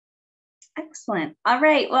Excellent. All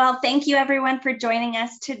right. Well, thank you everyone for joining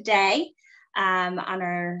us today on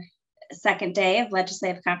our second day of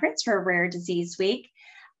Legislative Conference for Rare Disease Week.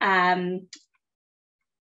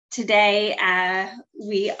 Today,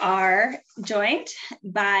 we are joined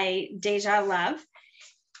by Deja Love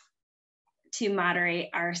to moderate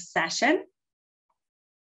our session.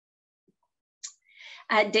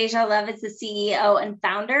 Deja Love is the CEO and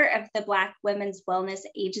founder of the Black Women's Wellness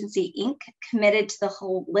Agency, Inc., committed to the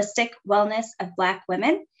holistic wellness of Black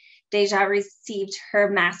women. Deja received her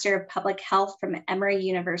Master of Public Health from Emory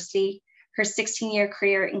University. Her 16-year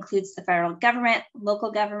career includes the federal government,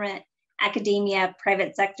 local government, academia,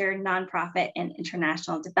 private sector, nonprofit, and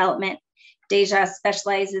international development. Deja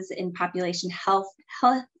specializes in population health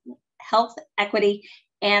equity,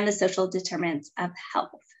 and the social determinants of health.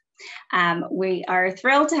 We are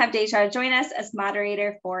thrilled to have Deja join us as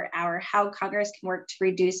moderator for our How Congress Can Work to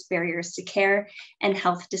Reduce Barriers to Care and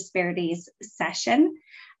Health Disparities session.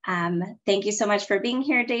 Thank you so much for being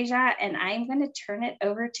here, Deja, and I'm going to turn it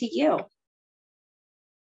over to you.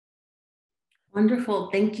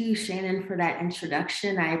 Wonderful. Thank you, Shannon, for that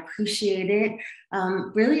introduction. I appreciate it.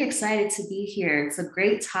 Really excited to be here. It's a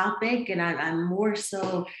great topic, and I'm more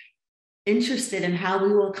so interested in how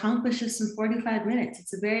we will accomplish this in 45 minutes.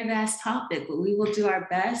 It's a very vast topic, but we will do our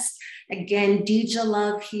best. Again, Deja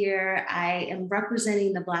Love here. I am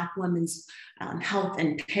representing the Black Women's Health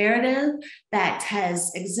Imperative that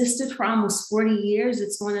has existed for almost 40 years.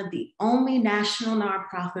 It's one of the only national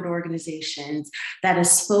nonprofit organizations that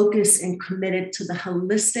is focused and committed to the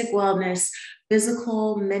holistic wellness,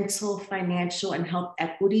 physical, mental, financial, and health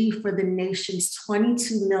equity for the nation's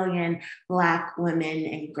 22 million Black women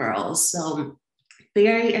and girls. So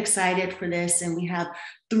very excited for this. And we have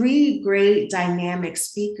three great dynamic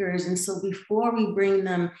speakers. And so before we bring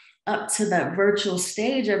them up to the virtual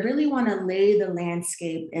stage, I really want to lay the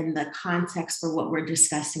landscape in the context for what we're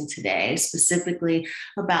discussing today, specifically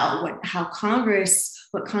about what Congress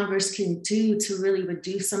can do to really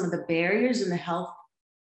reduce some of the barriers in the health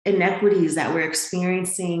inequities that we're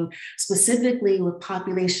experiencing, specifically with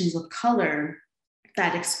populations of color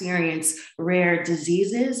that experience rare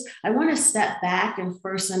diseases. I want to step back and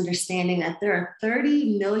first understanding that there are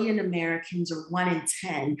 30 million Americans, or 1 in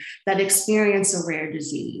 10, that experience a rare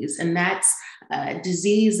disease. And that's a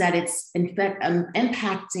disease that it's in fact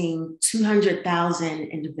impacting 200,000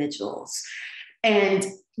 individuals. And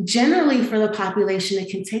generally for the population, it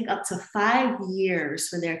can take up to 5 years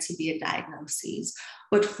for there to be a diagnosis.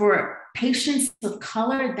 But for patients of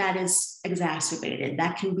color, that is exacerbated.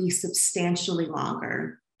 That can be substantially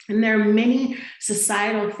longer. And there are many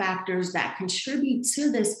societal factors that contribute to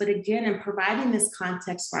this. But again, in providing this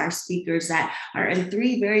context for our speakers that are in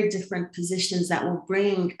three very different positions that will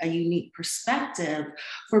bring a unique perspective,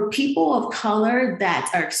 for people of color that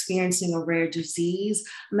are experiencing a rare disease,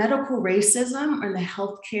 medical racism and the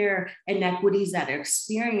healthcare inequities that are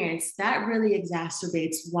experienced, that really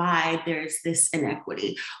exacerbates why there's this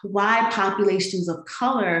inequity, why populations of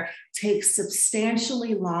color take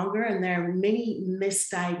substantially longer, and there are many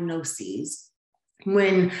misdiagnoses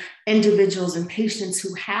when individuals and patients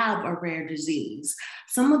who have a rare disease.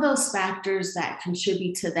 Some of those factors that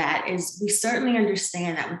contribute to that is we certainly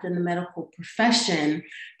understand that within the medical profession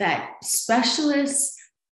that specialists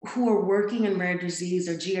who are working in rare disease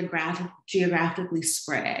are geographically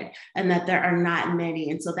spread, and that there are not many.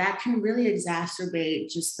 And so that can really exacerbate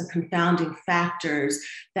just the confounding factors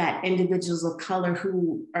that individuals of color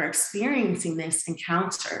who are experiencing this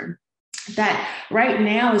encounter. That right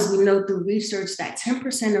now, as we know through research, that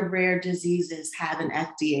 10% of rare diseases have an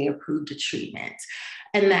FDA-approved treatment,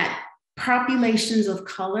 and that populations of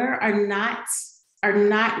color are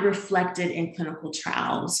not reflected in clinical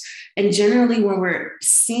trials. And generally, when we're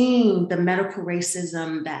seeing the medical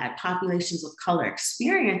racism that populations of color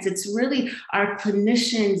experience, it's really our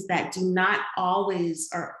clinicians that do not always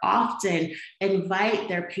or often invite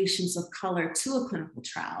their patients of color to a clinical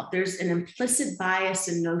trial. There's an implicit bias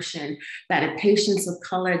and notion that if patients of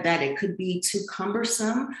color, that it could be too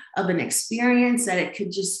cumbersome of an experience, that it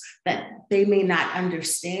could just, that they may not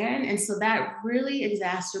understand. And so that really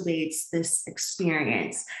exacerbates this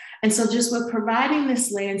experience. And so just with providing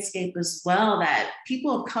this landscape as well, that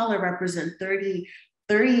people of color represent 38%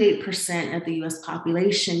 of the US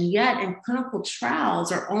population, yet in clinical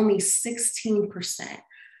trials are only 16%.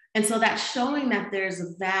 And so that's showing that there's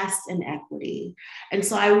a vast inequity. And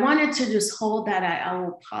so I wanted to just hold that. I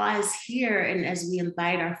will pause here. And as we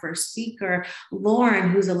invite our first speaker,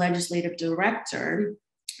 Lauren, who's a legislative director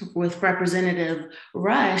with Representative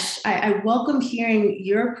Rush, I welcome hearing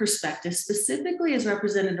your perspective, specifically as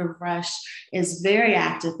Representative Rush is very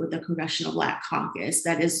active with the Congressional Black Caucus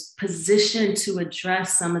that is positioned to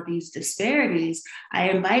address some of these disparities. I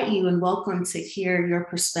invite you and welcome to hear your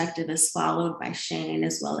perspective as followed by Shane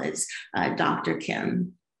as well as Dr.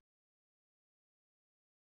 Kim.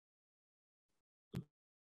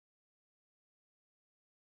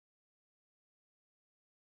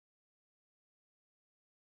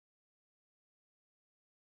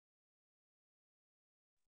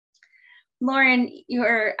 Lauren,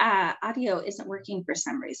 your audio isn't working for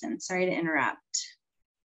some reason. Sorry to interrupt.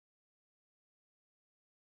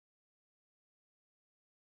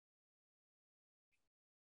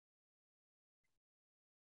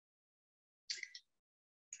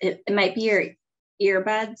 It might be your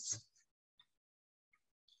earbuds.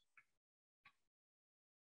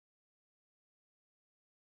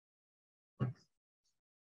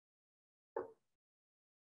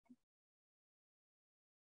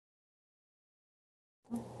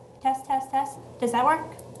 Test, test, test. Does that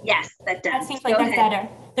work? Yes, that does. That seems like that's better.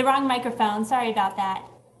 The wrong microphone. Sorry about that.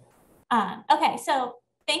 Okay, so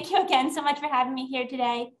thank you again so much for having me here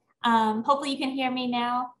today. Hopefully you can hear me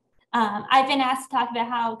now. I've been asked to talk about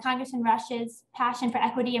how Congressman Rush's passion for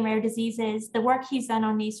equity and rare diseases, the work he's done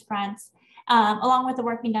on these fronts, along with the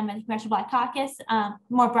work being done by the Congressional Black Caucus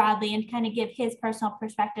more broadly, and kind of give his personal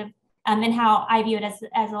perspective and how I view it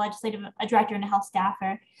as a legislative director and a health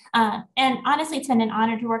staffer. And honestly, it's been an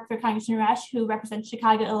honor to work for Congressman Rush, who represents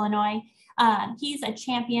Chicago, Illinois. He's a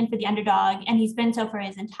champion for the underdog, and he's been so for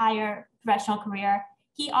his entire professional career.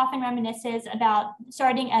 He often reminisces about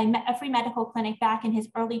starting a free medical clinic back in his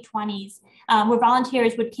early 20s, where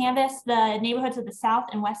volunteers would canvass the neighborhoods of the South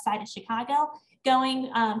and West Side of Chicago,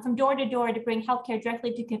 going from door to door to bring healthcare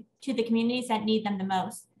directly to the communities that need them the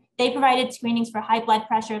most. They provided screenings for high blood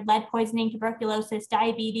pressure, lead poisoning, tuberculosis,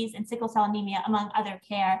 diabetes, and sickle cell anemia, among other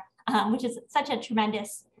care, which is such a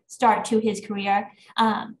tremendous start to his career.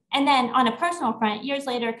 And then on a personal front, years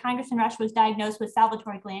later, Congressman Rush was diagnosed with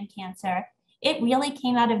salivary gland cancer. It really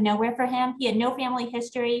came out of nowhere for him. He had no family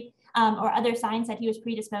history or other signs that he was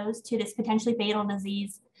predisposed to this potentially fatal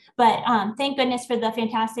disease. But thank goodness for the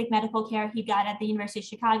fantastic medical care he got at the University of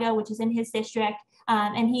Chicago, which is in his district,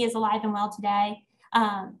 and he is alive and well today.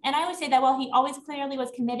 And I always say that while he always clearly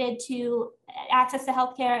was committed to access to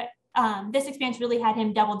healthcare, this experience really had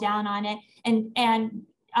him double down on it and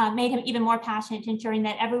made him even more passionate to ensuring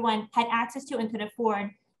that everyone had access to and could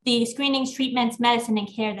afford the screenings, treatments, medicine, and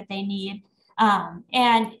care that they need.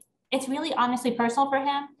 And it's really honestly personal for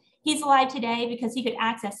him. He's alive today because he could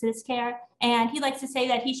access this care. And he likes to say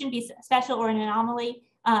that he shouldn't be special or an anomaly.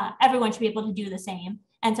 Everyone should be able to do the same.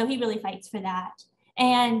 And so he really fights for that.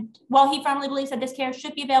 And while he firmly believes that this care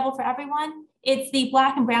should be available for everyone, it's the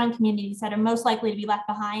Black and Brown communities that are most likely to be left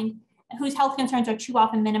behind, whose health concerns are too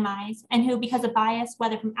often minimized, and who, because of bias,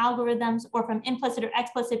 whether from algorithms or from implicit or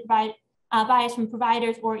explicit bias from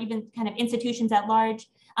providers or even kind of institutions at large,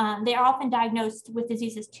 they are often diagnosed with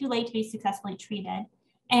diseases too late to be successfully treated.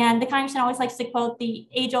 And the congressman always likes to quote the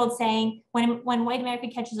age-old saying, when white America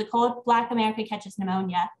catches a cold, Black America catches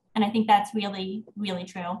pneumonia. And I think that's really, really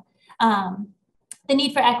true. The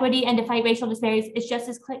need for equity and to fight racial disparities is just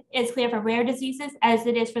as clear for rare diseases as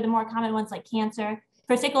it is for the more common ones like cancer,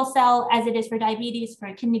 for sickle cell as it is for diabetes,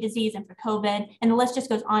 for kidney disease, and for COVID. And the list just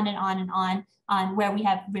goes on and on and on where we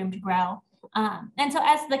have room to grow. And so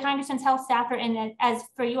as the congressman's health staffer and as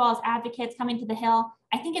for you all as advocates coming to the Hill,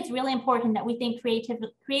 I think it's really important that we think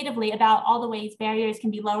creatively about all the ways barriers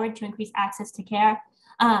can be lowered to increase access to care.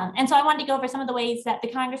 And so I wanted to go over some of the ways that the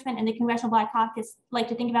congressman and the Congressional Black Caucus like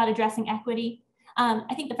to think about addressing equity.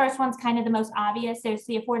 I think the first one's kind of the most obvious. There's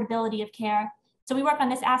the affordability of care. So we work on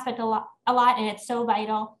this aspect a lot, and it's so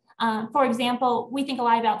vital. For example, we think a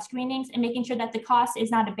lot about screenings and making sure that the cost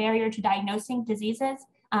is not a barrier to diagnosing diseases,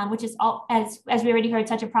 which is, as we already heard,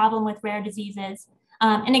 such a problem with rare diseases.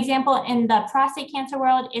 An example in the prostate cancer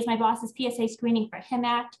world is my boss's PSA screening for HIM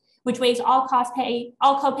Act, which waives all co-pays,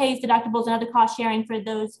 deductibles, and other cost sharing for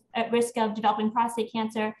those at risk of developing prostate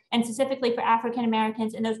cancer, and specifically for African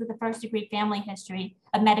Americans and those with a first-degree family history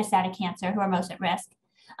of metastatic cancer who are most at risk.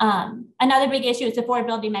 Another big issue is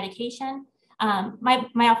affordability of medication. My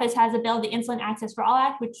office has a bill, the Insulin Access for All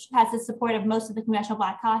Act, which has the support of most of the Congressional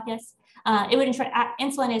Black Caucus. It would ensure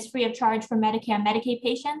insulin is free of charge for Medicare and Medicaid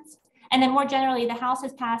patients. And then more generally, the House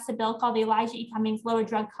has passed a bill called the Elijah E. Cummings Lower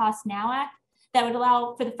Drug Costs Now Act that would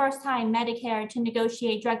allow, for the first time, Medicare to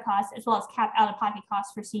negotiate drug costs as well as cap out-of-pocket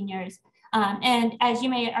costs for seniors. And as you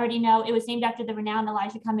may already know, it was named after the renowned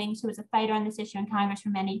Elijah Cummings, who was a fighter on this issue in Congress for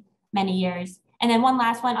many, many years. And then one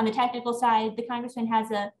last one on the technical side, the congressman has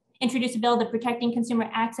introduced a bill, the Protecting Consumer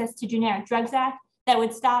Access to Generic Drugs Act, that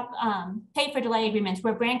would stop pay for delay agreements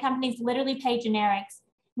where brand companies literally pay generics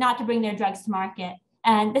not to bring their drugs to market.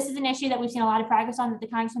 And this is an issue that we've seen a lot of progress on, that the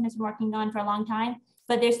congressman has been working on for a long time,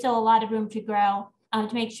 but there's still a lot of room to grow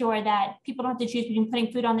to make sure that people don't have to choose between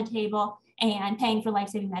putting food on the table and paying for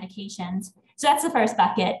life-saving medications. So that's the first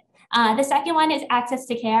bucket. The second one is access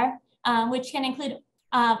to care, which can include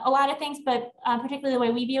a lot of things, but particularly the way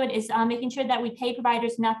we view it is making sure that we pay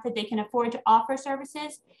providers enough that they can afford to offer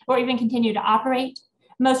services or even continue to operate.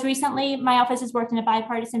 Most recently, my office has worked in a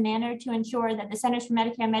bipartisan manner to ensure that the Centers for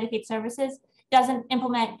Medicare and Medicaid Services doesn't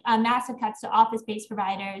implement massive cuts to office-based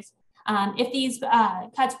providers. If these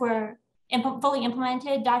cuts were fully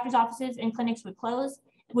implemented, doctors' offices and clinics would close,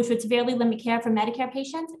 which would severely limit care for Medicare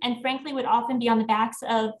patients, and frankly would often be on the backs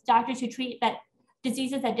of doctors who treat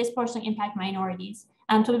diseases that disproportionately impact minorities.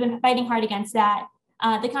 So we've been fighting hard against that.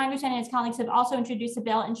 The congressman and his colleagues have also introduced a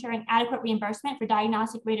bill ensuring adequate reimbursement for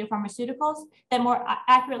diagnostic radiopharmaceuticals that more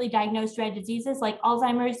accurately diagnose dread diseases like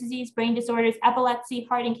Alzheimer's disease, brain disorders, epilepsy,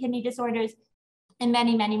 heart and kidney disorders, and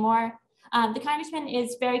many, many more. The congressman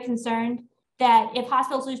is very concerned that if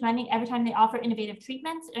hospitals lose money every time they offer innovative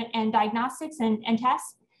treatments and diagnostics and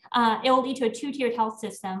tests, it will lead to a two-tiered health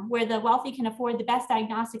system where the wealthy can afford the best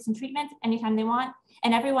diagnostics and treatments anytime they want,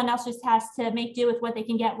 and everyone else just has to make do with what they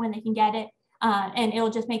can get when they can get it, and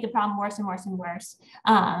it'll just make the problem worse and worse and worse.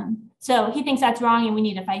 So he thinks that's wrong, and we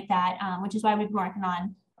need to fight that, which is why we've been working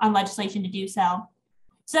on legislation to do so.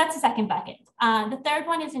 So that's the second bucket. The third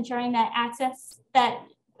one is ensuring that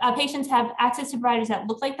patients have access to providers that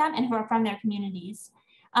look like them and who are from their communities.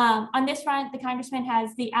 On this front, the congressman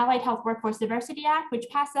has the Allied Health Workforce Diversity Act, which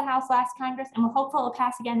passed the House last Congress, and we're hopeful it'll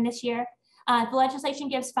pass again this year. The legislation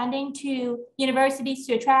gives funding to universities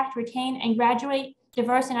to attract, retain, and graduate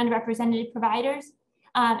diverse and underrepresented providers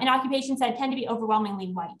in occupations that tend to be overwhelmingly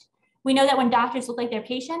white. We know that when doctors look like their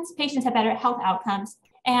patients have better health outcomes.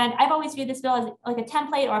 And I've always viewed this bill as like a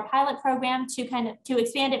template or a pilot program to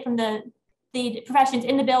expand it from the professions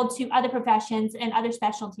in the bill to other professions and other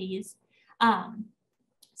specialties.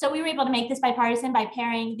 So we were able to make this bipartisan by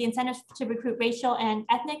pairing the incentives to recruit racial and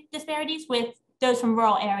ethnic disparities with those from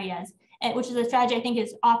rural areas, which is a strategy I think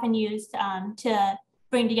is often used to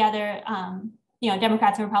bring together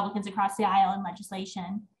Democrats and Republicans across the aisle in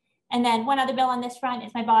legislation. And then one other bill on this front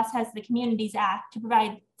is my boss has the Communities Act to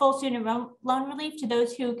provide full student loan relief to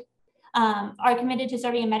those who are committed to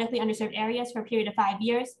serving in medically underserved areas for a period of 5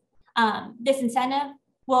 years. This incentive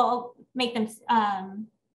will make them,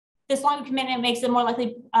 this longer commitment makes them more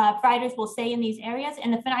likely providers will stay in these areas,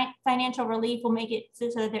 and the financial relief will make it so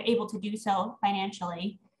that they're able to do so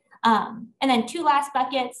financially. And then two last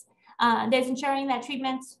buckets, there's ensuring that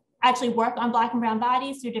treatments actually work on Black and brown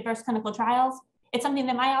bodies through diverse clinical trials. It's something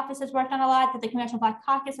that my office has worked on a lot, that the Congressional Black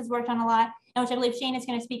Caucus has worked on a lot, and which I believe Shane is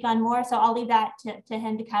going to speak on more, so I'll leave that to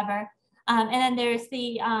him to cover. And then there's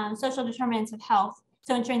the social determinants of health.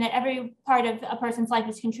 So ensuring that every part of a person's life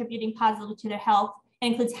is contributing positively to their health. It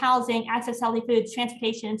includes housing, access to healthy foods,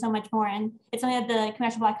 transportation, and so much more. And it's something that the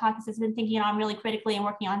Congressional Black Caucus has been thinking on really critically and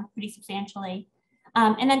working on pretty substantially.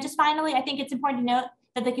 And then just finally, I think it's important to note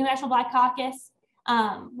that the Congressional Black Caucus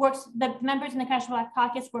the members in the Congressional Black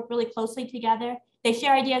Caucus work really closely together. They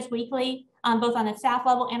share ideas weekly, both on the staff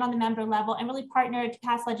level and on the member level, and really partner to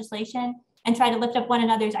pass legislation and try to lift up one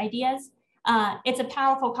another's ideas. It's a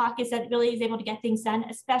powerful caucus that really is able to get things done,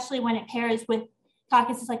 especially when it pairs with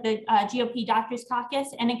caucuses like the GOP Doctors Caucus,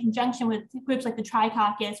 and in conjunction with groups like the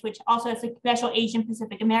Tri-Caucus, which also has the Congressional Asian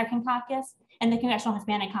Pacific American Caucus and the Congressional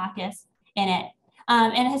Hispanic Caucus in it.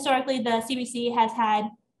 And historically, the CBC has had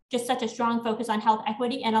just such a strong focus on health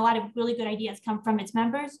equity, and a lot of really good ideas come from its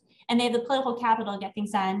members, and they have the political capital to get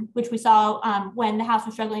things done, which we saw when the House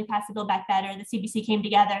was struggling to pass the Build Back Better. The CBC came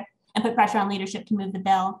together and put pressure on leadership to move the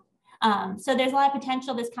bill. So there's a lot of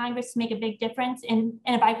potential this Congress to make a big difference in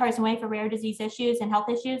a bipartisan way for rare disease issues and health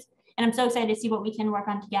issues. And I'm so excited to see what we can work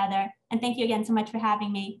on together. And thank you again so much for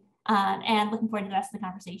having me, and looking forward to the rest of the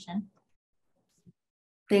conversation.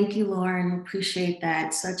 Thank you, Lauren. Appreciate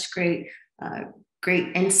that. Such great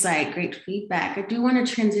insight, great feedback. I do want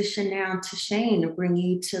to transition now to Shane to bring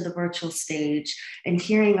you to the virtual stage and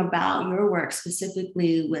hearing about your work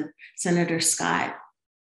specifically with Senator Scott.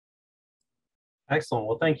 Excellent.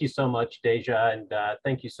 Well, thank you so much, Deja, and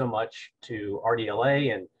thank you so much to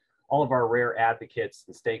RDLA and all of our rare advocates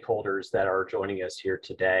and stakeholders that are joining us here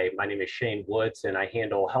today. My name is Shane Woods, and I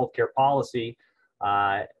handle healthcare policy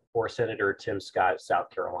for Senator Tim Scott of South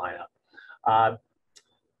Carolina.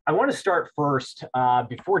 I want to start first,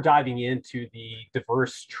 before diving into the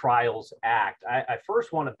Diverse Trials Act. I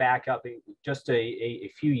first want to back up just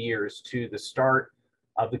a few years to the start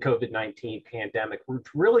of the COVID-19 pandemic, which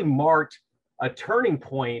really marked a turning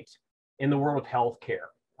point in the world of healthcare,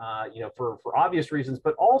 for obvious reasons,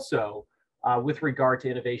 but also with regard to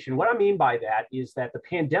innovation. What I mean by that is that the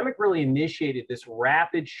pandemic really initiated this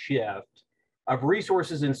rapid shift of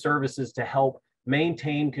resources and services to help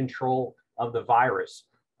maintain control of the virus.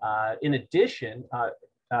 In addition,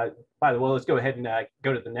 by the way, let's go ahead and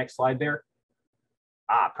go to the next slide there.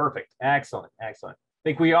 Perfect. Excellent. Excellent. I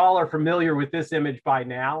think we all are familiar with this image by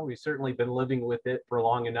now. We've certainly been living with it for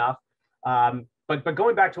long enough. But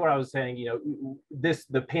going back to what I was saying,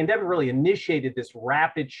 the pandemic really initiated this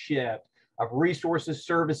rapid shift of resources,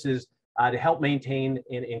 services to help maintain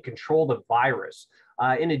and control the virus.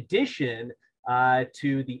 In addition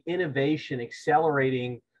to the innovation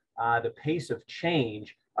accelerating the pace of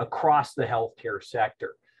change across the healthcare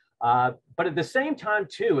sector. But at the same time,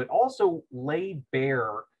 too, it also laid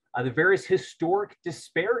bare the various historic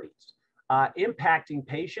disparities impacting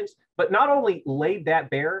patients, but not only laid that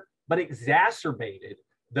bare, but exacerbated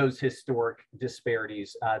those historic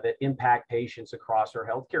disparities that impact patients across our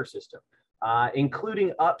healthcare system,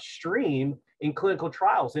 including upstream in clinical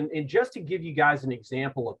trials. And just to give you guys an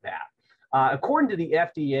example of that, according to the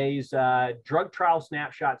FDA's Drug Trial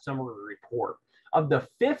Snapshot Summary Report, of the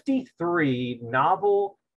 53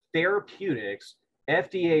 novel therapeutics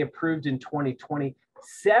FDA approved in 2020,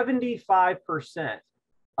 75%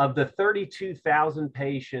 of the 32,000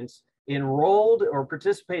 patients enrolled or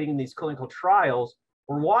participating in these clinical trials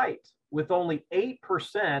were white, with only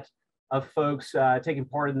 8% of folks taking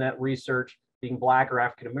part in that research being Black or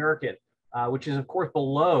African American, which is, of course,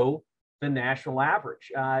 below the national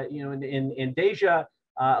average. And Deja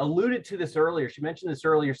alluded to this earlier. She mentioned this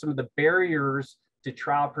earlier, some of the barriers to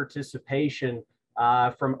trial participation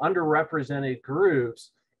from underrepresented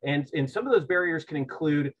groups. And some of those barriers can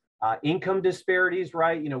include income disparities,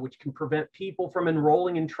 right? Which can prevent people from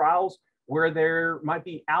enrolling in trials where there might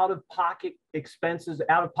be out-of-pocket expenses,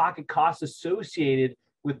 out-of-pocket costs associated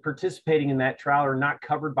with participating in that trial are not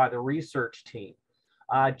covered by the research team.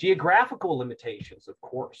 Geographical limitations, of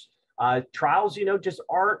course. Trials, just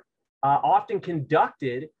aren't often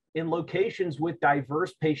conducted in locations with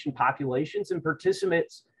diverse patient populations, and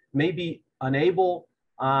participants may be unable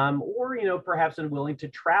or perhaps unwilling to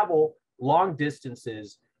travel long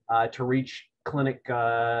distances to reach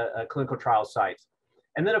clinical trial sites.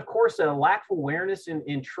 And then, of course, a lack of awareness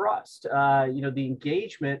and trust. The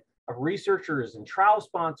engagement of researchers and trial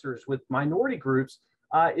sponsors with minority groups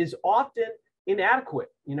is often inadequate.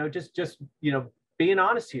 Just being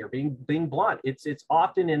honest here, being blunt, it's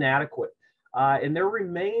often inadequate. And there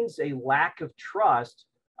remains a lack of trust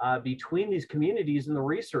between these communities in the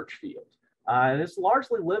research field. And it's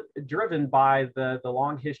largely driven by the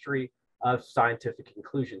long history of scientific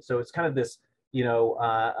inclusion. So it's kind of this,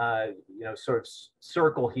 sort of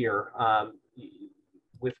circle here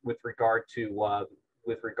with regard to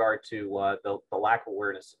the lack of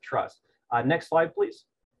awareness and trust. Next slide, please.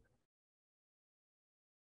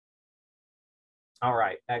 All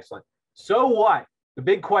right, excellent. So what? The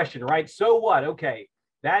big question, right? So what? Okay,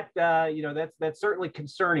 that's certainly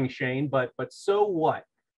concerning, Shane. But so what?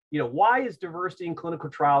 Why is diversity in clinical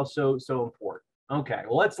trials so important? Okay,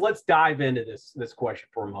 well let's dive into this question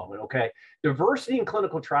for a moment. Okay, diversity in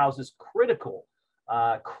clinical trials is critical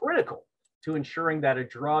to ensuring that a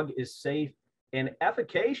drug is safe and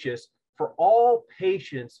efficacious for all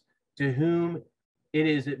patients to whom it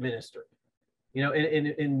is administered.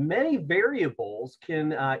 And many variables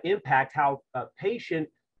can impact how a patient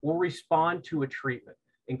will respond to a treatment,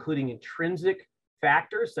 including intrinsic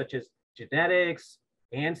factors such as genetics,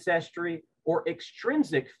 ancestry, or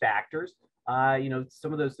extrinsic factors.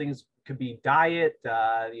 Some of those things could be diet,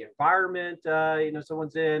 the environment,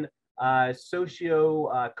 someone's in,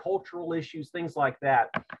 socio-cultural issues, things like that.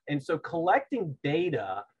 And so collecting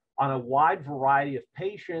data on a wide variety of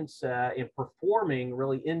patients and performing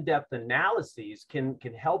really in-depth analyses can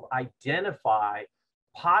help identify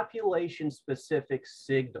population-specific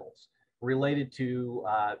signals related to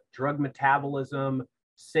drug metabolism,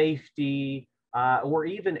 safety, or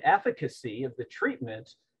even efficacy of the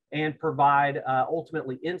treatment, and provide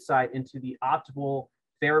ultimately insight into the optimal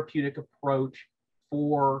therapeutic approach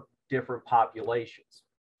for different populations.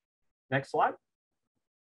 Next slide.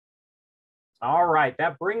 All right,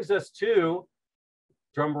 that brings us to,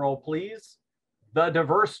 drum roll please, the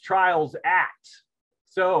Diverse Trials Act.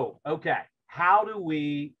 So, okay, how do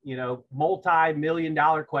we,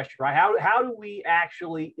 multi-million-dollar question, right? How do we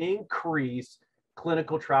actually increase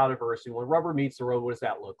clinical trial diversity. When rubber meets the road, what does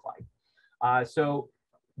that look like? So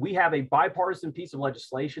we have a bipartisan piece of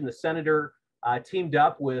legislation. The senator teamed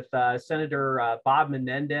up with Senator Bob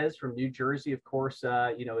Menendez from New Jersey, of course,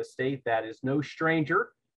 a state that is no stranger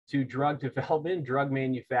to drug development, drug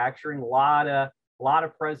manufacturing. A lot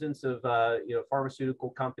of presence of pharmaceutical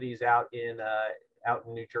companies out in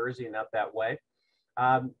New Jersey and up that way.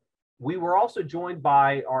 We were also joined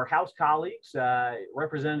by our House colleagues,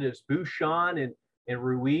 Representatives Bouchon and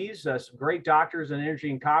Ruiz, some great doctors in energy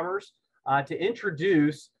and commerce, to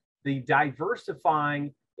introduce the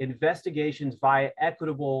Diversifying Investigations via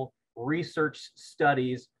Equitable Research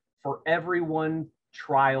Studies for Everyone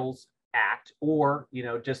Trials Act, or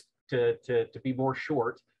just to be more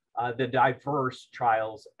short, the Diverse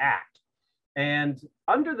Trials Act. And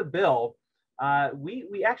under the bill,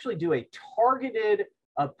 we actually do a targeted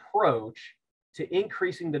approach to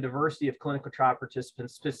increasing the diversity of clinical trial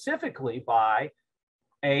participants, specifically by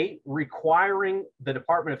requiring the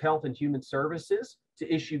Department of Health and Human Services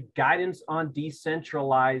to issue guidance on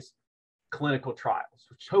decentralized clinical trials,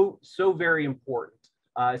 so very important,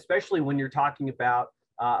 especially when you're talking about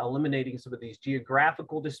eliminating some of these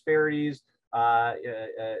geographical disparities,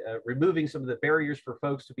 removing some of the barriers for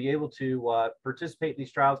folks to be able to participate in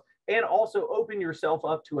these trials, and also open yourself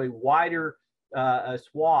up to a wider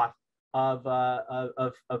swath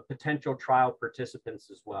of potential trial participants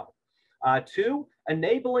as well. 2,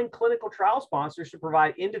 enabling clinical trial sponsors to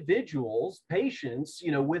provide individuals, patients,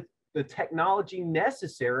 with the technology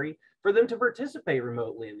necessary for them to participate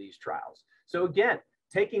remotely in these trials. So again,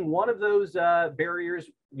 taking one of those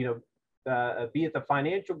barriers, be it the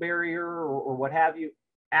financial barrier or what have you,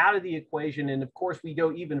 out of the equation. And of course, we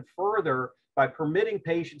go even further by permitting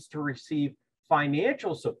patients to receive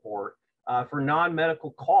financial support for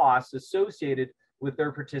non-medical costs associated with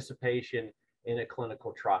their participation in a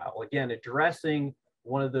clinical trial. Again, addressing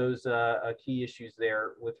one of those key issues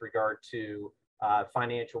there with regard to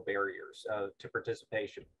financial barriers to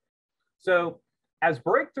participation. So as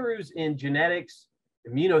breakthroughs in genetics,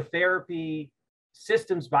 immunotherapy,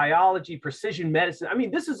 systems biology, precision medicine, I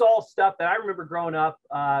mean, this is all stuff that I remember growing up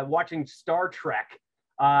watching Star Trek,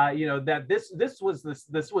 that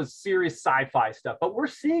this was serious sci-fi stuff, but we're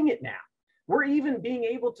seeing it now. We're even being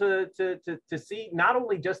able to see not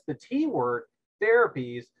only just the T word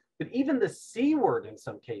therapies, but even the C word in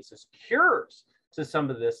some cases, cures to some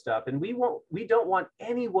of this stuff. And we don't want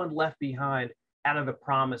anyone left behind out of the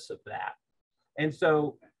promise of that. And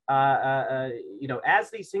so,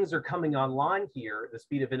 as these things are coming online here, the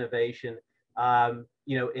speed of innovation,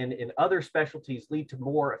 in other specialties lead to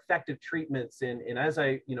more effective treatments. And as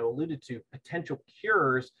I, alluded to, potential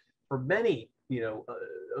cures for many,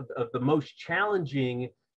 of the most challenging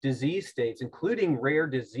disease states, including rare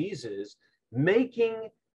diseases, making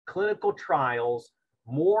clinical trials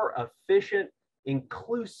more efficient,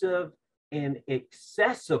 inclusive, and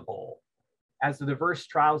accessible, as the Diverse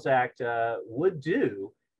Trials Act would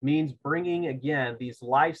do, means bringing, again, these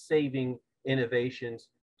life-saving innovations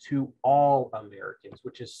to all Americans,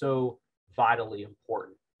 which is so vitally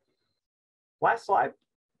important. Last slide.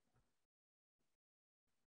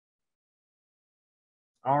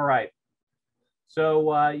 All right.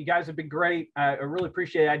 So you guys have been great. I really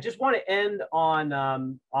appreciate it. I just want to end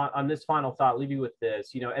on this final thought, leave you with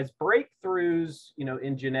this. As breakthroughs,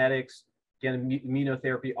 in genetics, again,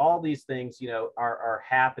 immunotherapy, all these things, are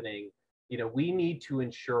happening, we need to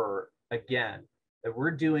ensure, again, that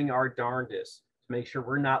we're doing our darndest to make sure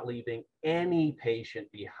we're not leaving any patient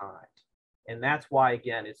behind. And that's why,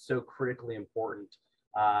 again, it's so critically important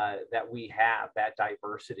that we have that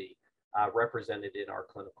diversity represented in our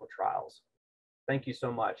clinical trials. Thank you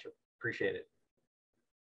so much. Appreciate it.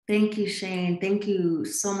 Thank you, Shane. Thank you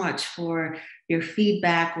so much for your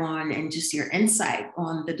feedback on and just your insight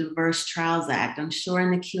on the Diverse Trials Act. I'm sure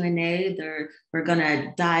in the Q&A, we're going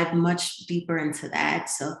to dive much deeper into that.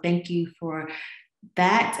 So thank you for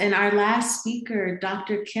that. And our last speaker,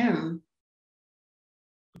 Dr. Kim.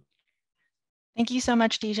 Thank you so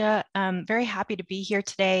much, Deja. I'm very happy to be here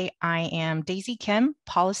today. I am Daisy Kim,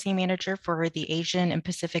 Policy Manager for the Asian and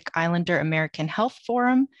Pacific Islander American Health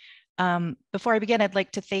Forum. Before I begin, I'd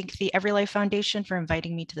like to thank the EveryLife Foundation for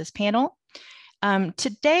inviting me to this panel.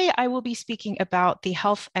 Today, I will be speaking about the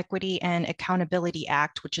Health Equity and Accountability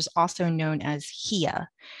Act, which is also known as HEA.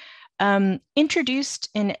 Introduced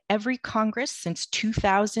in every Congress since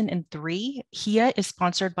 2003, HEA is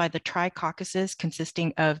sponsored by the Tri-Caucuses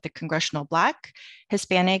consisting of the Congressional Black,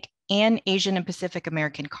 Hispanic, and Asian and Pacific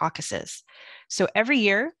American caucuses. So every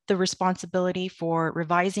year, the responsibility for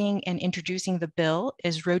revising and introducing the bill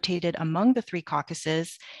is rotated among the three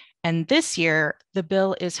caucuses, And this year, the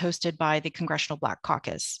bill is hosted by the Congressional Black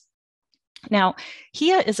Caucus. Now,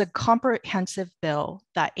 HIA is a comprehensive bill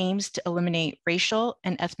that aims to eliminate racial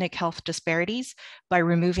and ethnic health disparities by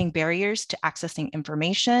removing barriers to accessing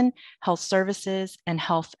information, health services, and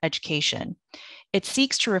health education. It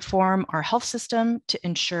seeks to reform our health system to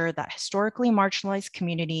ensure that historically marginalized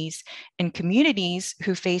communities and communities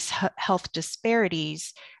who face health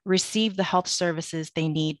disparities receive the health services they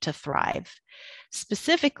need to thrive.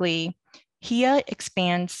 Specifically, HIA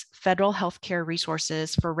expands federal healthcare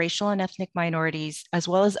resources for racial and ethnic minorities, as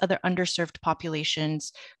well as other underserved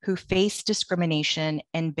populations who face discrimination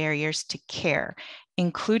and barriers to care,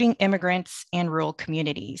 including immigrants and rural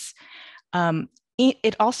communities.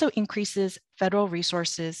 It also increases federal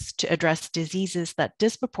resources to address diseases that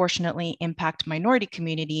disproportionately impact minority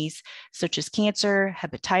communities, such as cancer,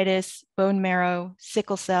 hepatitis, bone marrow,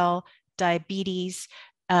 sickle cell, diabetes,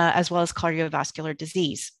 as well as cardiovascular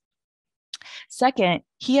disease. Second,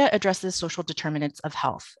 HIA addresses social determinants of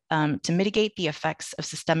health to mitigate the effects of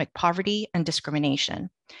systemic poverty and discrimination.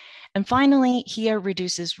 And finally, HIA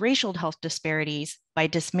reduces racial health disparities by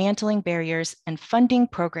dismantling barriers and funding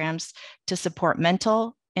programs to support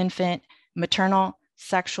mental, infant, maternal,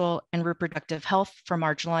 sexual, and reproductive health for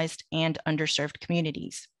marginalized and underserved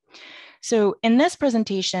communities. So in this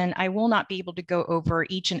presentation, I will not be able to go over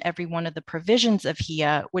each and every one of the provisions of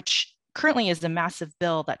HIA, which currently is a massive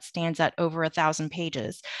bill that stands at over 1,000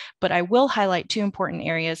 pages, but I will highlight two important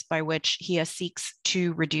areas by which HIA seeks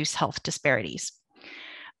to reduce health disparities.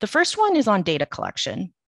 The first one is on data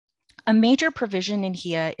collection. A major provision in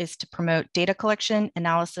HIA is to promote data collection,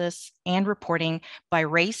 analysis, and reporting by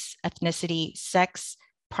race, ethnicity, sex,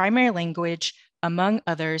 primary language, among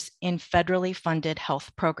others, in federally funded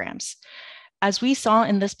health programs. As we saw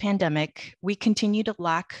in this pandemic, we continue to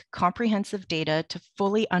lack comprehensive data to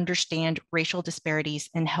fully understand racial disparities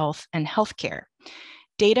in health and healthcare.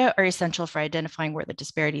 Data are essential for identifying where the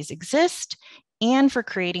disparities exist and for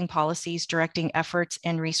creating policies directing efforts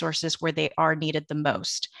and resources where they are needed the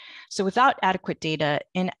most. So without adequate data,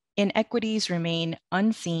 inequities remain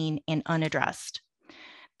unseen and unaddressed.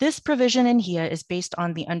 This provision in HIA is based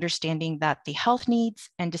on the understanding that the health needs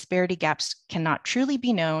and disparity gaps cannot truly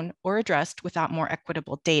be known or addressed without more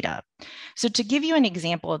equitable data. So to give you an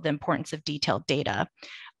example of the importance of detailed data,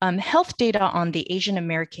 health data on the Asian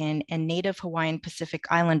American and Native Hawaiian Pacific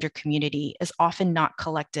Islander community is often not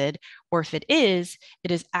collected, or if it is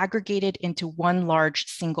aggregated into one large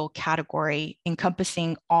single category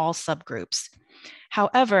encompassing all subgroups.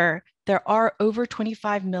 However, there are over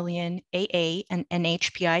 25 million AA and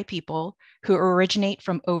NHPI people who originate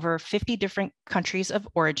from over 50 different countries of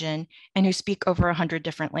origin and who speak over 100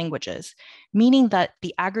 different languages, meaning that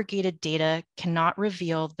the aggregated data cannot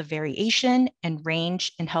reveal the variation and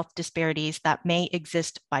range in health disparities that may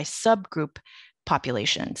exist by subgroup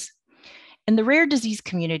populations. In the rare disease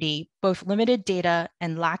community, both limited data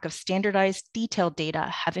and lack of standardized detailed data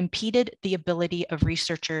have impeded the ability of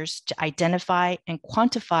researchers to identify and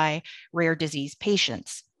quantify rare disease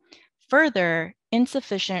patients. Further,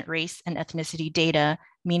 insufficient race and ethnicity data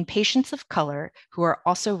mean patients of color who are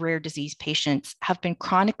also rare disease patients have been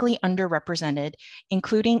chronically underrepresented,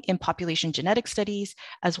 including in population genetic studies,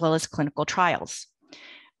 as well as clinical trials.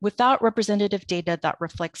 Without representative data that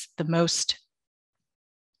reflects the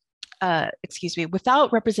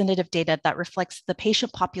without representative data that reflects the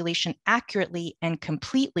patient population accurately and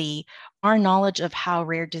completely, our knowledge of how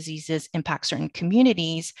rare diseases impact certain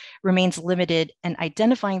communities remains limited, and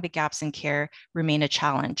identifying the gaps in care remain a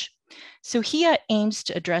challenge. So HIA aims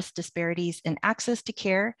to address disparities in access to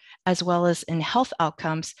care, as well as in health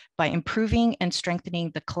outcomes, by improving and strengthening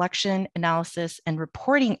the collection, analysis, and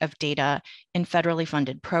reporting of data in federally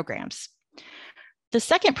funded programs. The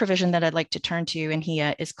second provision that I'd like to turn to in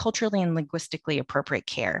HIA is culturally and linguistically appropriate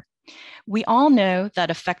care. We all know that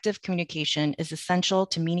effective communication is essential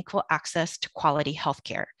to meaningful access to quality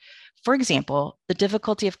healthcare. For example, the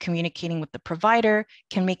difficulty of communicating with the provider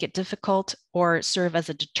can make it difficult or serve as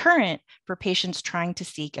a deterrent for patients trying to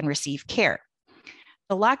seek and receive care.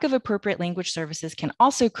 The lack of appropriate language services can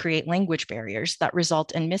also create language barriers that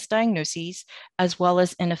result in misdiagnoses, as well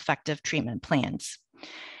as ineffective treatment plans.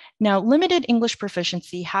 Now, limited English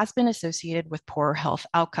proficiency has been associated with poorer health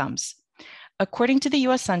outcomes. According to the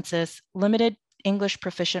US Census, limited English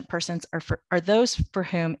proficient persons are those for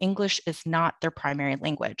whom English is not their primary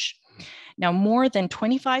language. Now, more than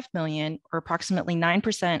 25 million, or approximately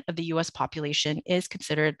 9% of the US population, is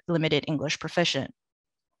considered limited English proficient.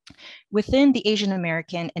 Within the Asian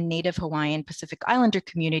American and Native Hawaiian Pacific Islander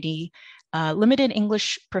community, limited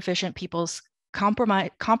English proficient peoples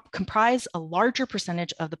comprise a larger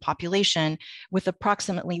percentage of the population, with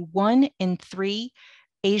approximately 1 in 3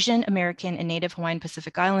 Asian American and Native Hawaiian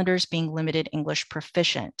Pacific Islanders being limited English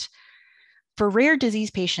proficient. For rare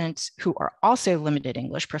disease patients who are also limited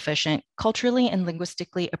English proficient, culturally and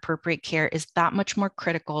linguistically appropriate care is that much more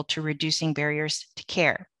critical to reducing barriers to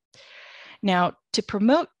care. Now, to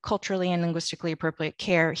promote culturally and linguistically appropriate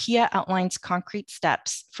care, HIA outlines concrete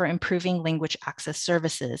steps for improving language access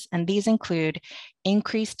services, and these include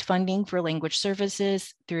increased funding for language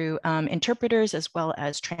services through interpreters as well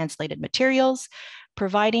as translated materials,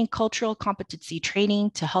 providing cultural competency training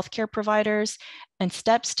to healthcare providers, and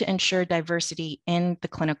steps to ensure diversity in the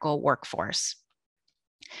clinical workforce.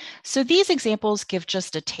 So these examples give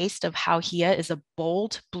just a taste of how HIA is a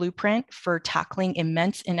bold blueprint for tackling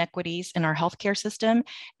immense inequities in our healthcare system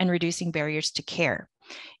and reducing barriers to care.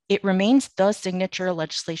 It remains the signature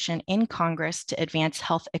legislation in Congress to advance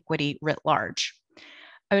health equity writ large.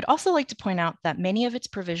 I would also like to point out that many of its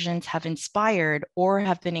provisions have inspired or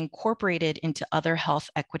have been incorporated into other health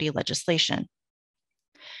equity legislation.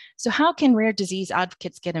 So how can rare disease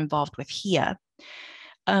advocates get involved with HIA?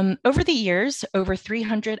 Over the years, over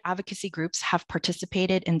 300 advocacy groups have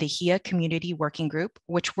participated in the HIA Community Working Group,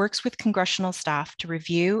 which works with congressional staff to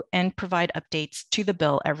review and provide updates to the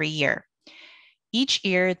bill every year. Each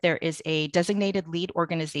year, there is a designated lead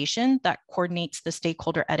organization that coordinates the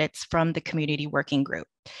stakeholder edits from the Community Working Group.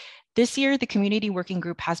 This year, the Community Working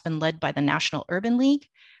Group has been led by the National Urban League,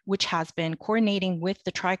 which has been coordinating with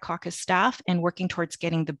the Tri-Caucus staff and working towards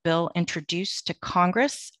getting the bill introduced to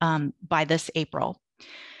Congress by this April.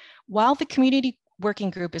 While the Community Working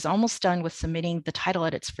Group is almost done with submitting the title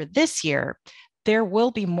edits for this year, there will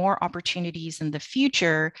be more opportunities in the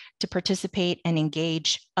future to participate and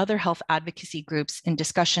engage other health advocacy groups in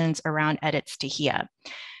discussions around edits to HIA.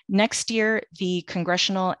 Next year, the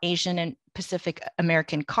Congressional Asian and Pacific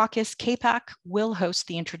American Caucus, CAPAC, will host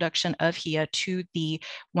the introduction of HIA to the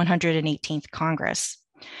 118th Congress.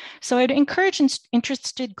 So I'd encourage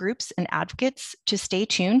interested groups and advocates to stay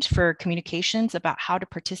tuned for communications about how to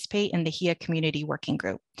participate in the HIA Community Working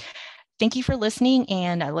Group. Thank you for listening,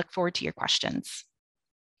 and I look forward to your questions.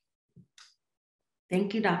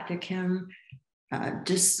 Thank you, Dr. Kim.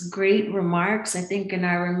 Just great remarks. I think in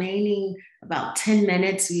our remaining about 10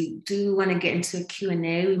 minutes, we do want to get into a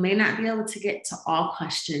Q&A. We may not be able to get to all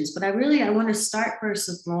questions, but I want to start first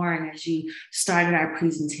with Lauren as you started our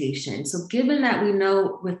presentation. So given that we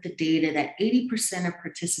know with the data that 80% of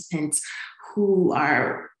participants who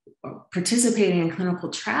are participating in clinical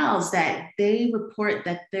trials, that they report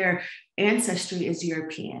that their ancestry is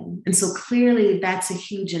European. And so clearly that's a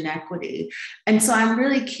huge inequity. And so I'm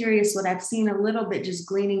really curious, what I've seen a little bit just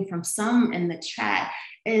gleaning from some in the chat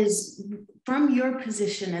is, from your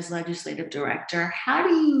position as legislative director, how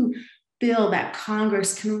do you feel that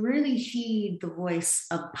Congress can really heed the voice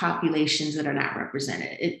of populations that are not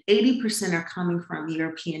represented? 80% are coming from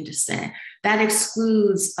European descent. That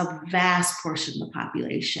excludes a vast portion of the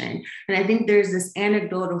population. And I think there's this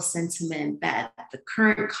anecdotal sentiment that the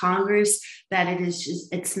current Congress, that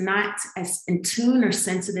it's not as in tune or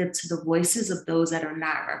sensitive to the voices of those that are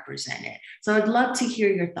not represented. So I'd love to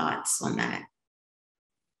hear your thoughts on that.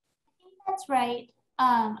 I think that's right.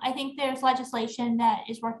 I think there's legislation that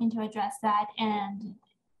is working to address that, and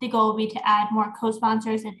the goal will be to add more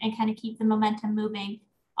co-sponsors and kind of keep the momentum moving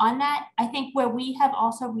on that. I think where we have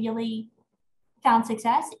also really found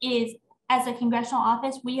success is, as a congressional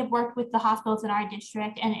office, we have worked with the hospitals in our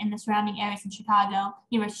district and in the surrounding areas in Chicago,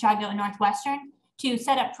 University of Chicago and Northwestern, to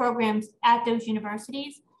set up programs at those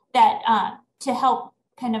universities that to help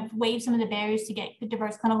kind of waive some of the barriers to get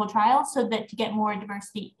diverse clinical trials, so that to get more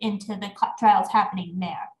diversity into the trials happening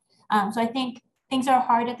there. So I think things are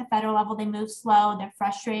hard at the federal level. They move slow, they're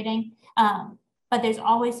frustrating, but there's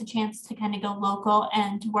always a chance to kind of go local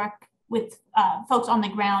and to work with folks on the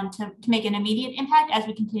ground to make an immediate impact as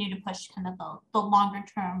we continue to push kind of the longer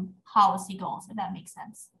term policy goals, if that makes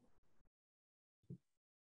sense.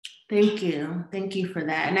 Thank you for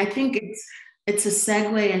that. And I think it's a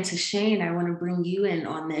segue into Shane. I want to bring you in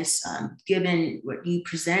on this, given what you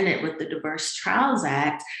presented with the Diverse Trials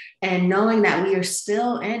Act, and knowing that we are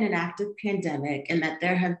still in an active pandemic, and that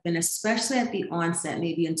there have been, especially at the onset,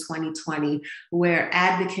 maybe in 2020, where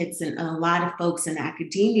advocates and a lot of folks in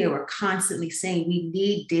academia were constantly saying we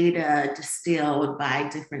need data distilled by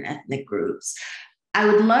different ethnic groups. I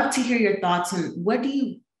would love to hear your thoughts on, what do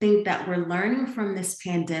you think that we're learning from this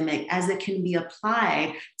pandemic as it can be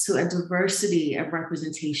applied to a diversity of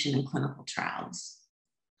representation in clinical trials?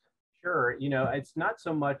 Sure. It's not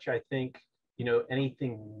so much, I think,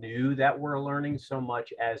 anything new that we're learning, so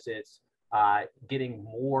much as it's getting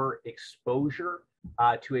more exposure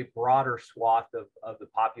to a broader swath of the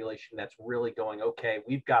population that's really going, okay,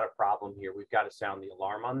 we've got a problem here. We've got to sound the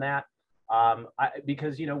alarm on that.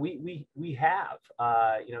 Because, you know, we have,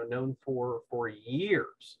 you know, known for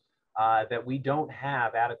years that we don't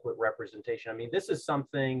have adequate representation. I mean, this is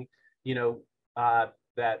something, you know,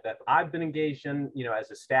 that I've been engaged in, you know,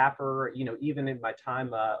 as a staffer, you know, even in my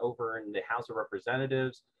time over in the House of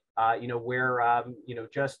Representatives, you know, where, you know,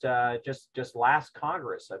 just last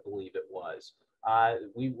Congress, I believe it was,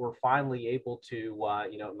 we were finally able to,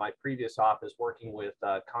 you know, in my previous office working with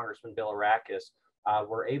Congressman Bilirakis,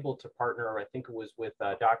 we're able to partner, I think it was with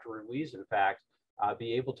Dr. Ruiz, in fact,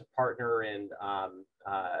 be able to partner and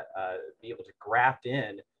be able to graft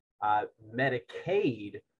in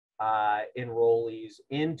Medicaid enrollees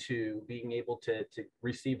into being able to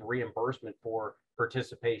receive reimbursement for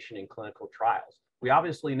participation in clinical trials. We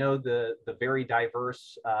obviously know the very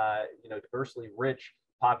diverse, you know, diversely rich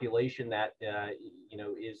population that, you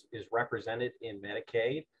know, is represented in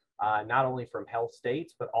Medicaid, not only from health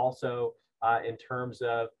states, but also in terms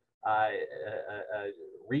of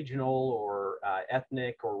regional or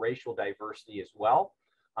ethnic or racial diversity as well.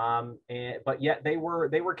 But yet they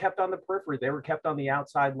were kept on the periphery. They were kept on the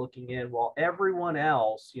outside looking in, while everyone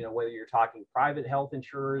else, you know, whether you're talking private health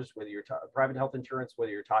insurers, whether you're private health insurance,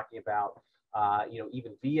 whether you're talking about, you know,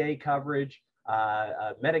 even VA coverage,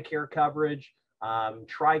 Medicare coverage,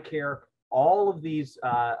 TRICARE, all of these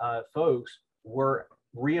folks were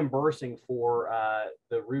reimbursing for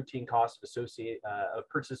the routine costs associated of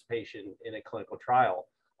participation in a clinical trial.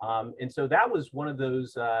 And so that was one of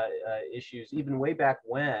those issues, even way back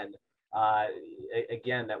when,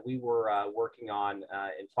 again, that we were working on,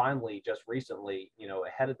 and finally, just recently, you know,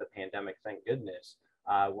 ahead of the pandemic, thank goodness,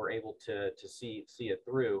 we're able to see it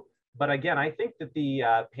through. But again, I think that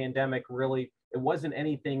the pandemic really, it wasn't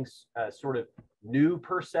anything sort of new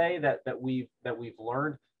per se that we've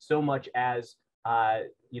learned, so much as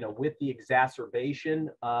you know, with the exacerbation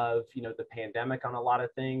of, you know, the pandemic on a lot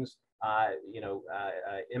of things, you know,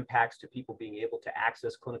 impacts to people being able to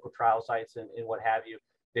access clinical trial sites and what have you.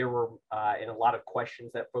 There were and a lot of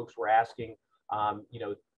questions that folks were asking. You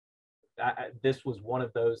know, this was one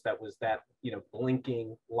of those that was that, you know,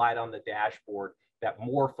 blinking light on the dashboard that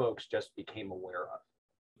more folks just became aware of.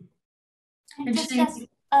 And just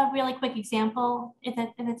a really quick example, if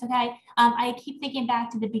it's okay. I keep thinking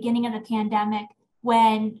back to the beginning of the pandemic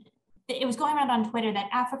when it was going around on Twitter that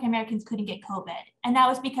African Americans couldn't get COVID. And that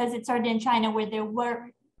was because it started in China, where there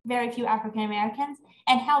were very few African Americans,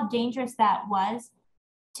 and how dangerous that was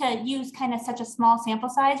to use kind of such a small sample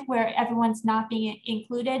size where everyone's not being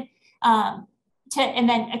included, and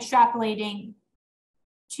then extrapolating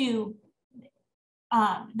to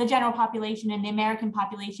the general population and the American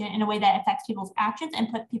population in a way that affects people's actions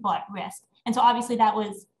and put people at risk. And so obviously that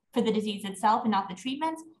was for the disease itself and not the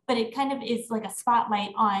treatments, but it kind of is like a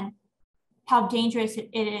spotlight on how dangerous it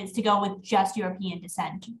is to go with just European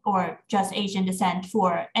descent or just Asian descent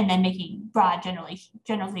and then making broad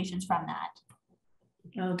generalizations from that.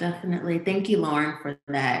 Oh, definitely. Thank you, Lauren, for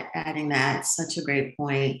that, adding that. Such a great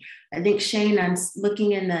point. I think, Shane, I'm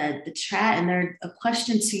looking in the chat, and there a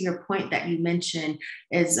question to your point that you mentioned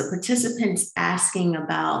is a participant asking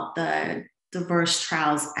about the Diverse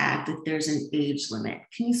Trials Act, if there's an age limit.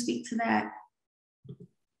 Can you speak to that?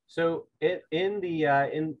 So in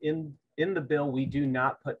the bill, we do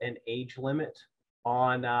not put an age limit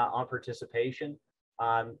on participation.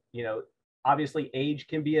 You know, obviously age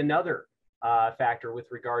can be another factor with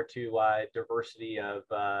regard to diversity of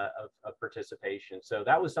participation. So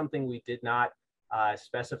that was something we did not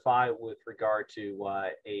specify with regard to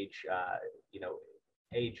age, you know,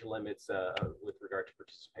 age limits with regard to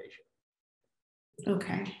participation.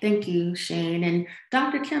 Okay, thank you, Shane. And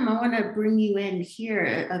Dr. Kim, I want to bring you in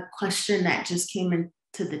here, a question that just came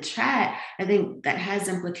into the chat. I think that has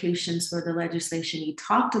implications for the legislation you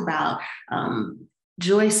talked about.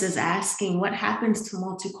 Joyce is asking, what happens to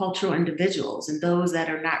multicultural individuals and those that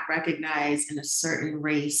are not recognized in a certain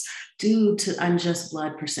race due to unjust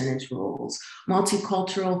blood percentage rules?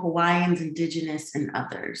 Multicultural, Hawaiians, Indigenous, and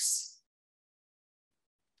others.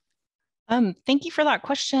 Thank you for that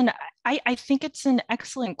question. I think it's an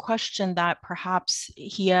excellent question that perhaps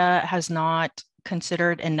HIA has not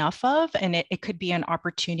considered enough of, and it could be an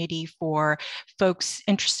opportunity for folks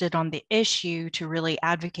interested on the issue to really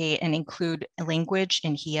advocate and include language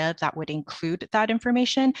in HIA that would include that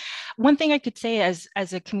information. One thing I could say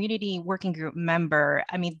as a community working group member,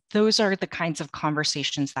 I mean, those are the kinds of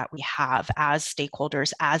conversations that we have as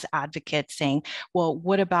stakeholders, as advocates, saying, well,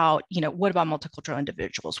 what about multicultural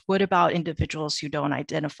individuals? What about individuals who don't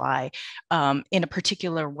identify in a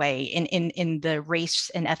particular way in the race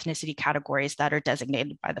and ethnicity categories that are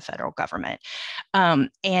designated by the federal government?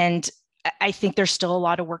 And I think there's still a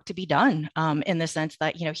lot of work to be done in the sense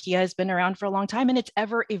that, HIA has been around for a long time and it's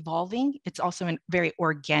ever evolving. It's also a very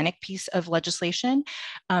organic piece of legislation.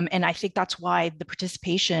 And I think that's why the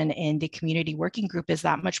participation in the community working group is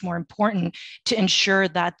that much more important to ensure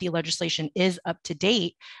that the legislation is up to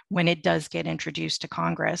date when it does get introduced to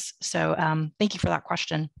Congress. So thank you for that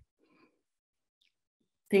question.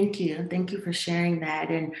 Thank you. Thank you for sharing that.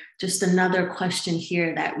 And just another question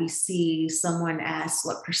here that we see, someone asked,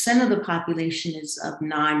 what percent of the population is of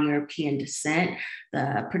non-European descent?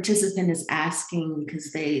 The participant is asking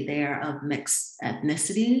because they are of mixed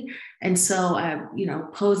ethnicity. And so I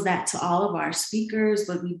pose that to all of our speakers,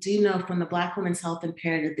 but we do know from the Black Women's Health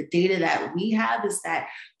Imperative, the data that we have is that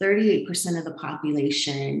 38% of the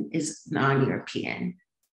population is non-European.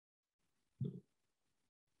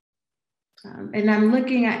 And I'm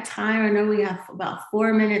looking at time. I know we have about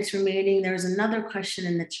 4 minutes remaining. There's another question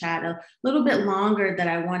in the chat, a little bit longer, that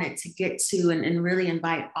I wanted to get to and really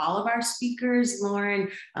invite all of our speakers, Lauren,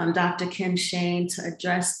 Dr. Kim, Shane, to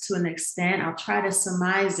address to an extent. I'll try to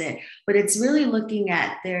surmise it, but it's really looking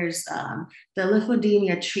at, there's the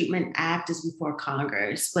Lymphedema Treatment Act is before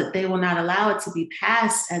Congress, but they will not allow it to be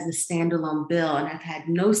passed as a standalone bill, and have had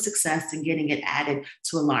no success in getting it added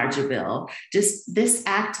to a larger bill. Just this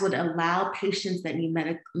act would allow patients that need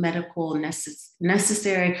medical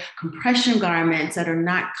necessary compression garments that are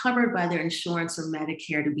not covered by their insurance or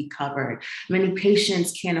Medicare to be covered. Many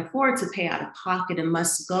patients can't afford to pay out of pocket and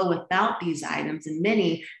must go without these items, and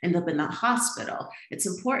many end up in the hospital. It's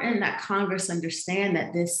important that Congress understand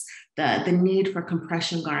that the need for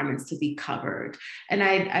compression garments to be covered. And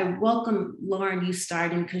I welcome, Lauren, you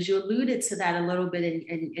starting, because you alluded to that a little bit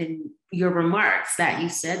in your remarks, that you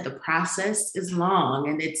said the process is long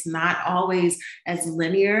and it's not always as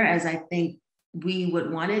linear as I think we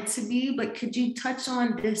would want it to be. But could you touch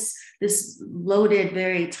on this loaded,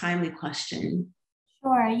 very timely question?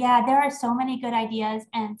 Sure. Yeah, there are so many good ideas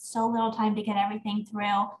and so little time to get everything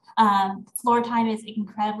through. Floor time is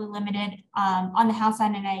incredibly limited on the House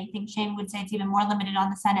side, and I think Shane would say it's even more limited on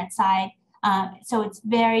the Senate side. So it's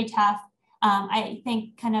very tough. I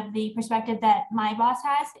think kind of the perspective that my boss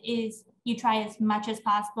has is you try as much as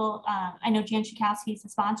possible. I know Jan Schakowsky is the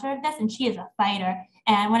sponsor of this, and she is a fighter.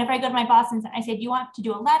 And whenever I go to my boss and I say, do you want to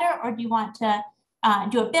do a letter, or do you want to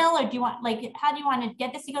do a bill, or do you want, how do you want to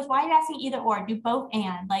get this? He goes, why are you asking either or? Do both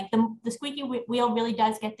and. The squeaky wheel really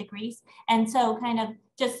does get the grease. And so kind of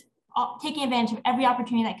just taking advantage of every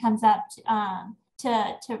opportunity that comes up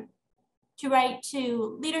to write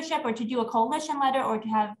to leadership, or to do a coalition letter, or to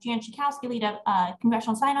have Jan Schakowsky lead a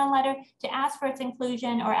congressional sign-on letter to ask for its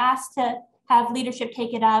inclusion, or ask to have leadership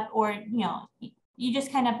take it up, or you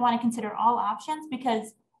just kind of want to consider all options,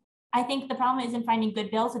 because I think the problem isn't finding good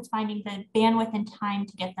bills, it's finding the bandwidth and time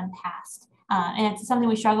to get them passed. And it's something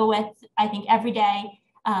we struggle with, I think, every day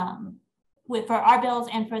for our bills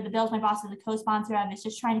and for the bills my boss is a co-sponsor of. It's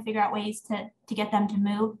just trying to figure out ways to get them to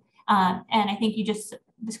move. And I think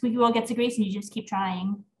the squeaky wheel gets the grease and you just keep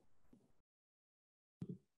trying.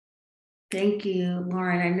 Thank you,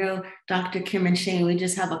 Lauren. I know Dr. Kim and Shane, we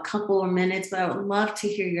just have a couple of minutes, but I would love to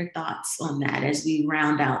hear your thoughts on that as we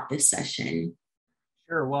round out this session.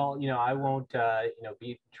 Sure. Well, I won't,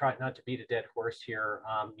 try not to beat a dead horse here.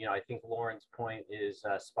 I think Lauren's point is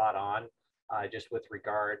spot on, just with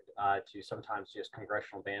regard to sometimes just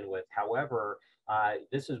congressional bandwidth. However,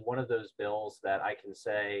 this is one of those bills that I can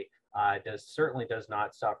say certainly does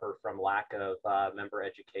not suffer from lack of member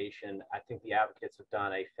education. I think the advocates have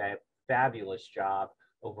done a fabulous job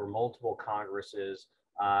over multiple Congresses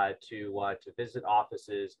to visit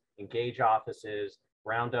offices, engage offices,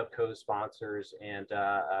 round up co-sponsors, and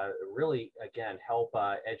really, again, help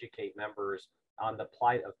educate members on the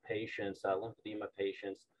plight of patients, lymphedema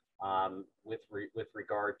patients, with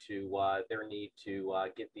regard to their need to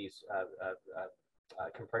get these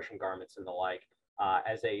compression garments and the like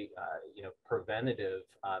as a preventative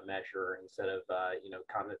measure, instead of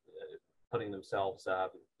putting themselves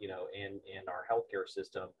in our healthcare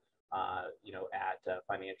system at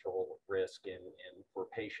financial risk and for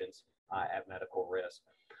patients at medical risk.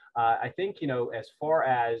 I think, as far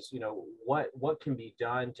as, what can be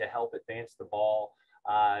done to help advance the ball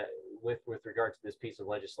with regard to this piece of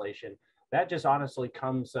legislation, that just honestly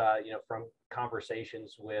comes, from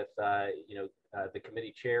conversations with, the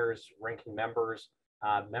committee chairs, ranking members,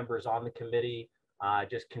 members on the committee,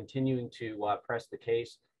 just continuing to press the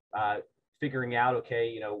case, figuring out,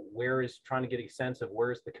 okay, trying to get a sense of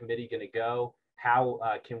where's the committee going to go, how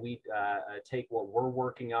can we take what we're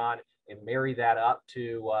working on and marry that up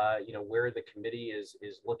to, where the committee is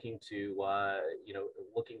looking to,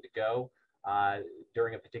 looking to go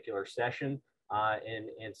during a particular session,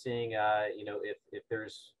 and seeing, if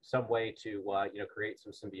there's some way to, create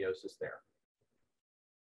some symbiosis there.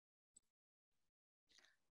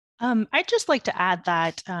 I'd just like to add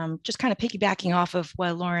that, just kind of piggybacking off of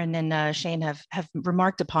what Lauren and Shane have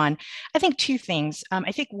remarked upon, I think two things.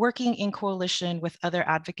 I think working in coalition with other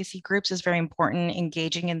advocacy groups is very important,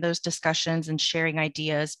 engaging in those discussions and sharing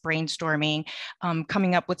ideas, brainstorming,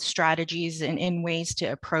 coming up with strategies and in ways to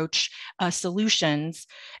approach solutions.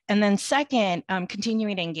 And then second,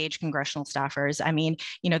 continuing to engage congressional staffers. I mean,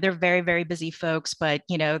 they're very, very busy folks, but,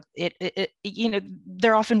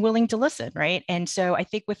 they're often willing to listen, right? And so I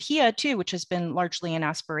think with HIA too, which has been largely an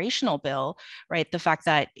aspirational bill, right? The fact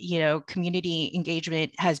that, community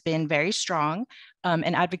engagement has been very strong,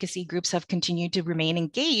 and advocacy groups have continued to remain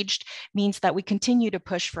engaged means that we continue to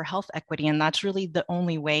push for health equity. And that's really the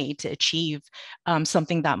only way to achieve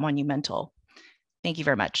something that monumental. Thank you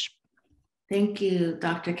very much. Thank you,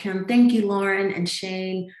 Dr. Kim. Thank you, Lauren and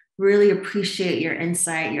Shane. Really appreciate your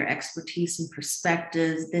insight, your expertise and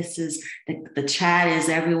perspectives. This is the chat is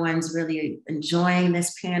everyone's really enjoying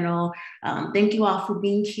this panel. Thank you all for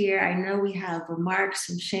being here. I know we have remarks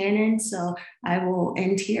from Shannon, so I will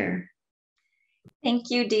end here.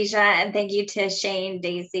 Thank you, Deja, and thank you to Shane,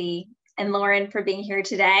 Daisy, and Lauren for being here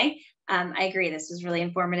today. I agree, this was really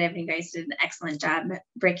informative, and you guys did an excellent job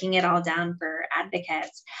breaking it all down for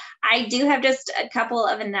advocates. I do have just a couple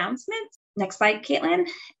of announcements. Next slide, Caitlin.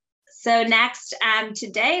 So next,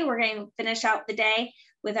 today, we're going to finish out the day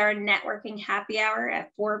with our networking happy hour at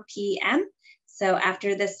 4 p.m. So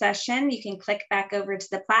after this session, you can click back over to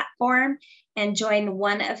the platform and join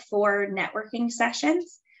one of 4 networking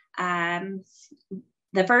sessions.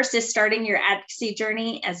 The first is starting your advocacy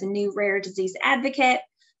journey as a new rare disease advocate.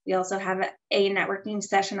 We also have a networking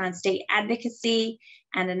session on state advocacy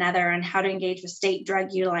and another on how to engage with state drug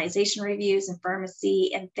utilization reviews and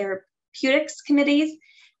pharmacy and therapeutics committees.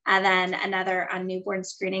 And then another on newborn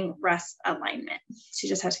screening RUS alignment. So you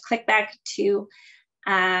just have to click back to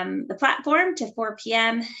the platform to 4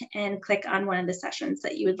 p.m. and click on one of the sessions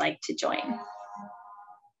that you would like to join.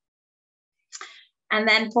 And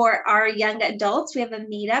then for our young adults, we have a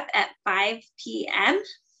meetup at 5 p.m.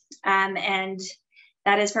 And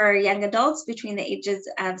that is for our young adults between the ages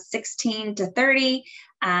of 16 to 30.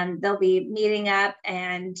 They'll be meeting up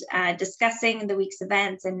and discussing the week's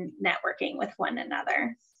events and networking with one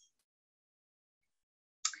another.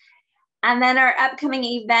 And then our upcoming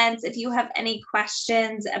events, if you have any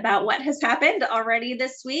questions about what has happened already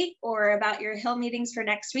this week or about your Hill meetings for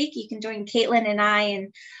next week, you can join Caitlin and I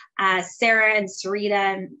and Sarah and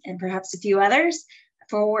Sarita and perhaps a few others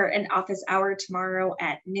for an office hour tomorrow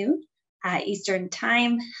at noon Eastern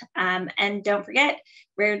time. And don't forget,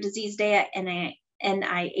 Rare Disease Day at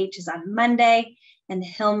NIH is on Monday, and the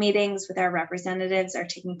Hill meetings with our representatives are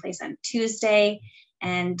taking place on Tuesday,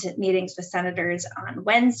 and meetings with senators on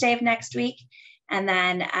Wednesday of next week. And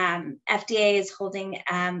then FDA is holding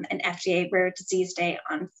an FDA Rare Disease Day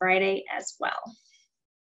on Friday as well.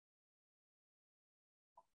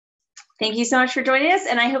 Thank you so much for joining us,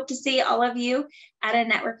 and I hope to see all of you at a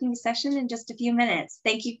networking session in just a few minutes.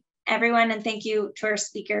 Thank you, everyone, and thank you to our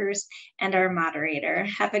speakers and our moderator.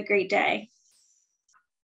 Have a great day.